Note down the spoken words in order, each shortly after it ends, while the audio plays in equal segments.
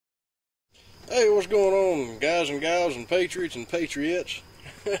Hey, what's going on, guys and gals and patriots and patriots?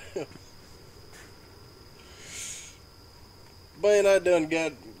 Man, I done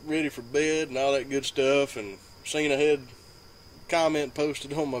got ready for bed and all that good stuff, and seen I had comment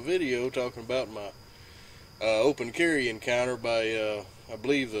posted on my video talking about my open carry encounter by, I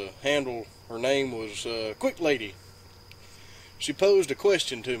believe the handle, her name was Quicklady. She posed a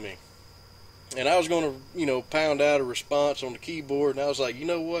question to me, and I was going to, pound out a response on the keyboard, and I was like, you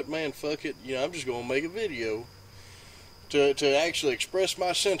know what, man, fuck it. I'm just going to make a video to actually express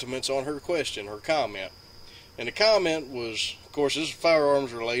my sentiments on her question, her comment. And the comment was, of course, this is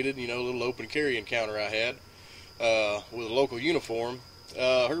firearms related, a little open carry encounter I had with a local uniform.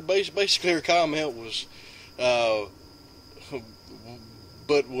 Basically her comment was,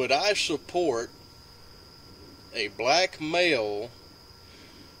 but would I support a black male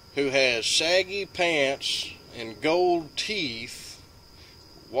who has saggy pants and gold teeth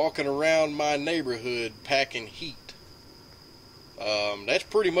walking around my neighborhood packing heat? That's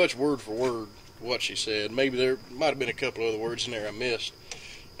pretty much word for word what she said. Maybe there might have been a couple other words in there I missed.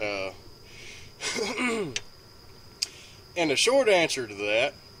 And the short answer to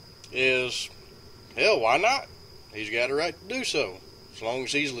that is, hell, why not? He's got a right to do so, as long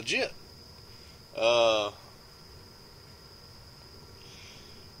as he's legit.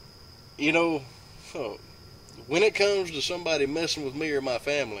 When it comes to somebody messing with me or my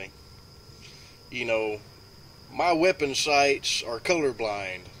family, my weapon sights are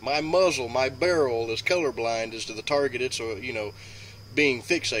colorblind. My muzzle, my barrel is colorblind as to the target it's, being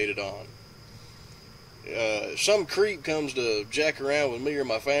fixated on. Some creep comes to jack around with me or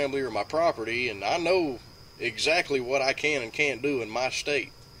my family or my property, and I know exactly what I can and can't do in my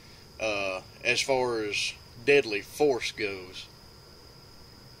state as far as deadly force goes.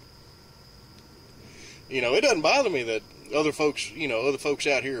 It doesn't bother me that other folks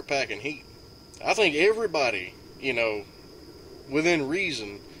out here are packing heat. I think everybody, within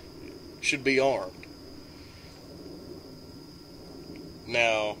reason, should be armed.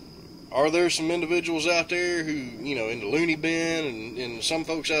 Now, are there some individuals out there who, in the loony bin, and some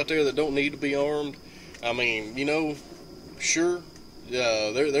folks out there that don't need to be armed? I mean, sure,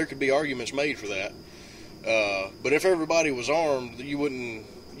 there could be arguments made for that. But if everybody was armed, you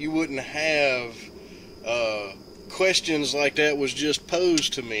wouldn't have questions like that was just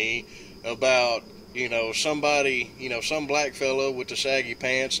posed to me about, somebody, some black fella with the saggy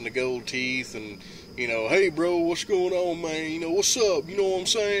pants and the gold teeth and, hey bro, what's going on, man? What's up? You know what I'm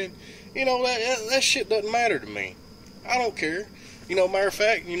saying? That shit doesn't matter to me. I don't care. Matter of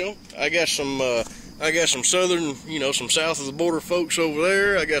fact, I got some southern, some south of the border folks over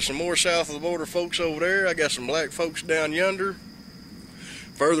there. I got some more south of the border folks over there. I got some black folks down yonder.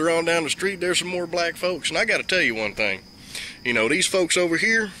 Further on down the street, there's some more black folks. And I got to tell you one thing. These folks over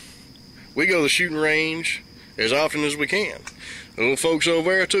here, we go to the shooting range as often as we can. The little folks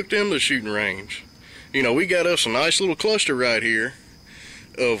over there, I took them to the shooting range. We got us a nice little cluster right here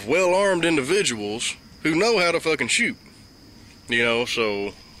of well-armed individuals who know how to fucking shoot.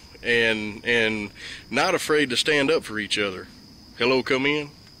 So, and not afraid to stand up for each other. Hello, come in.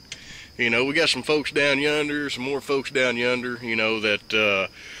 We got some folks down yonder, some more folks down yonder, that,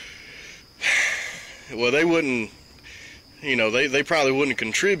 well, they wouldn't, they probably wouldn't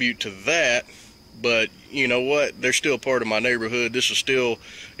contribute to that, but you know what? They're still part of my neighborhood. This is still,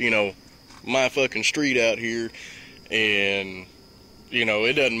 my fucking street out here, and,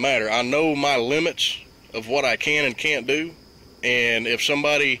 it doesn't matter. I know my limits of what I can and can't do, and if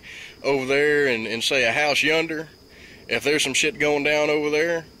somebody over there and say a house yonder, if there's some shit going down over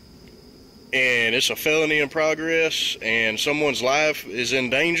there, and it's a felony in progress, and someone's life is in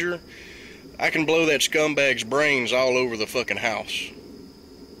danger, I can blow that scumbag's brains all over the fucking house.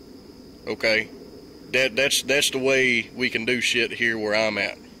 Okay? That's the way we can do shit here where I'm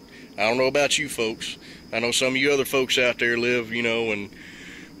at. I don't know about you folks. I know some of you other folks out there live, and,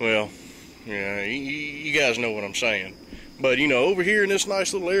 well, yeah, you guys know what I'm saying. But, over here in this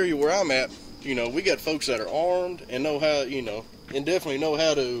nice little area where I'm at, we got folks that are armed and know how, and definitely know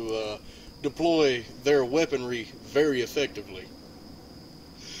how to deploy their weaponry very effectively.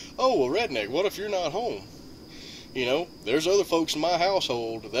 Oh, well, redneck, what if you're not home? There's other folks in my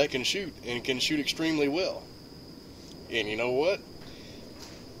household that can shoot, and can shoot extremely well. And you know what?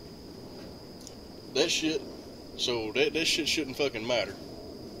 That shit shit shouldn't fucking matter.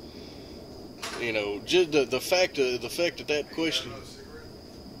 Just the fact that question.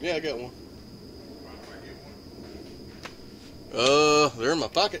 Yeah, I got one. They're in my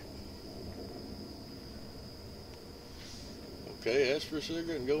pocket. Okay, ask for a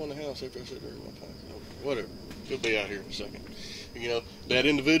cigarette and go in the house after I said they're in my pocket. Whatever. She'll be out here in a second. You know, that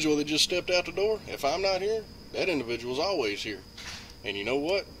individual that just stepped out the door, if I'm not here, that individual's always here. And you know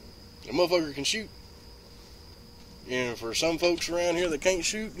what? The motherfucker can shoot. And for some folks around here that can't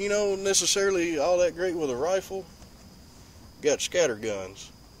shoot, you know, necessarily all that great with a rifle, got scatter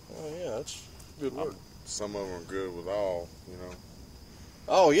guns. Oh yeah, that's good word. Some of them are good with all, you know.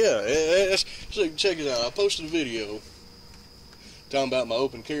 Oh yeah, so check it out. I posted a video talking about my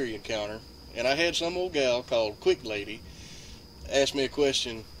open carry encounter, and I had some old gal called Quicklady ask me a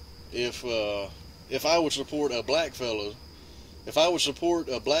question: if I would support a black fella, if I would support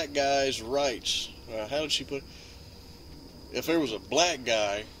a black guy's rights. How did she put it? If there was a black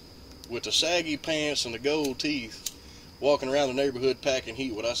guy with the saggy pants and the gold teeth walking around the neighborhood packing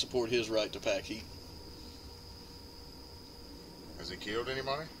heat, would I support his right to pack heat? Has he killed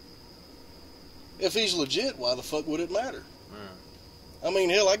anybody? If he's legit, why the fuck would it matter? Yeah. I mean,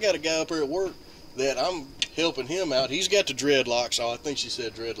 hell, I got a guy up here at work that I'm helping him out. He's got the dreadlocks. Oh, I think she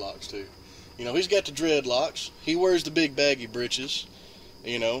said dreadlocks too. You know, he's got the dreadlocks. He wears the big baggy breeches.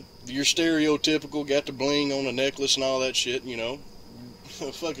 You know, your stereotypical, got the bling on the necklace and all that shit, you know.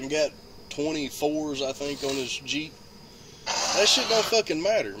 Fucking got 24s, I think, on his Jeep. That shit don't fucking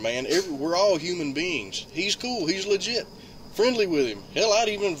matter, man. We're all human beings. He's cool. He's legit. Friendly with him. Hell, I'd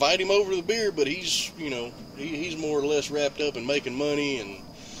even invite him over to the beer, but he's, you know, he's more or less wrapped up in making money and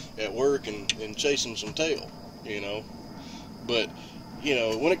at work and chasing some tail, you know. But, you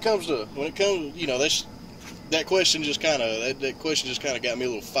know, when it comes, you know, that question just kind of got me a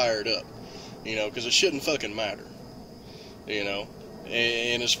little fired up, you know, because it shouldn't fucking matter, you know.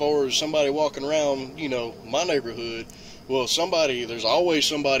 And as far as somebody walking around, you know, my neighborhood, well, there's always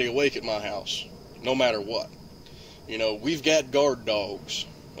somebody awake at my house, no matter what. You know, we've got guard dogs,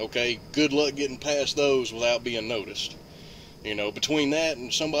 okay? Good luck getting past those without being noticed. You know, between that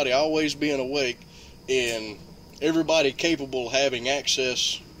and somebody always being awake and everybody capable of having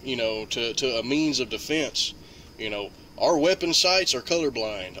access, you know, to a means of defense. You know, our weapon sights are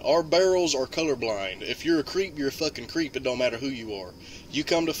colorblind. Our barrels are colorblind. If you're a creep, you're a fucking creep. It don't matter who you are. You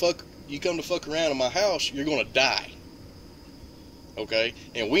come to fuck around in my house, you're gonna die. Okay?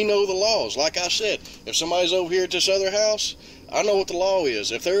 And we know the laws. Like I said, if somebody's over here at this other house, I know what the law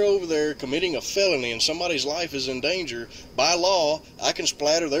is. If they're over there committing a felony and somebody's life is in danger, by law, I can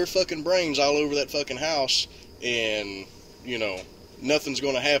splatter their fucking brains all over that fucking house and, you know, nothing's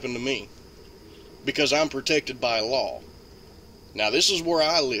gonna happen to me. Because I'm protected by law. Now, this is where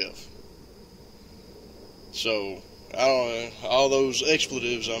I live. So, I don't know, all those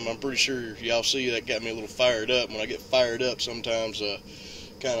expletives, I'm pretty sure y'all see that got me a little fired up. When I get fired up, sometimes,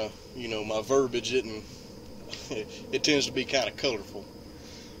 kind of, you know, my verbiage isn't, it tends to be kind of colorful.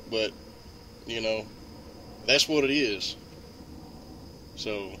 But, you know, that's what it is.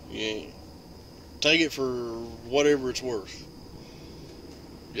 So, yeah, take it for whatever it's worth.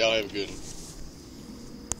 Y'all have a good one.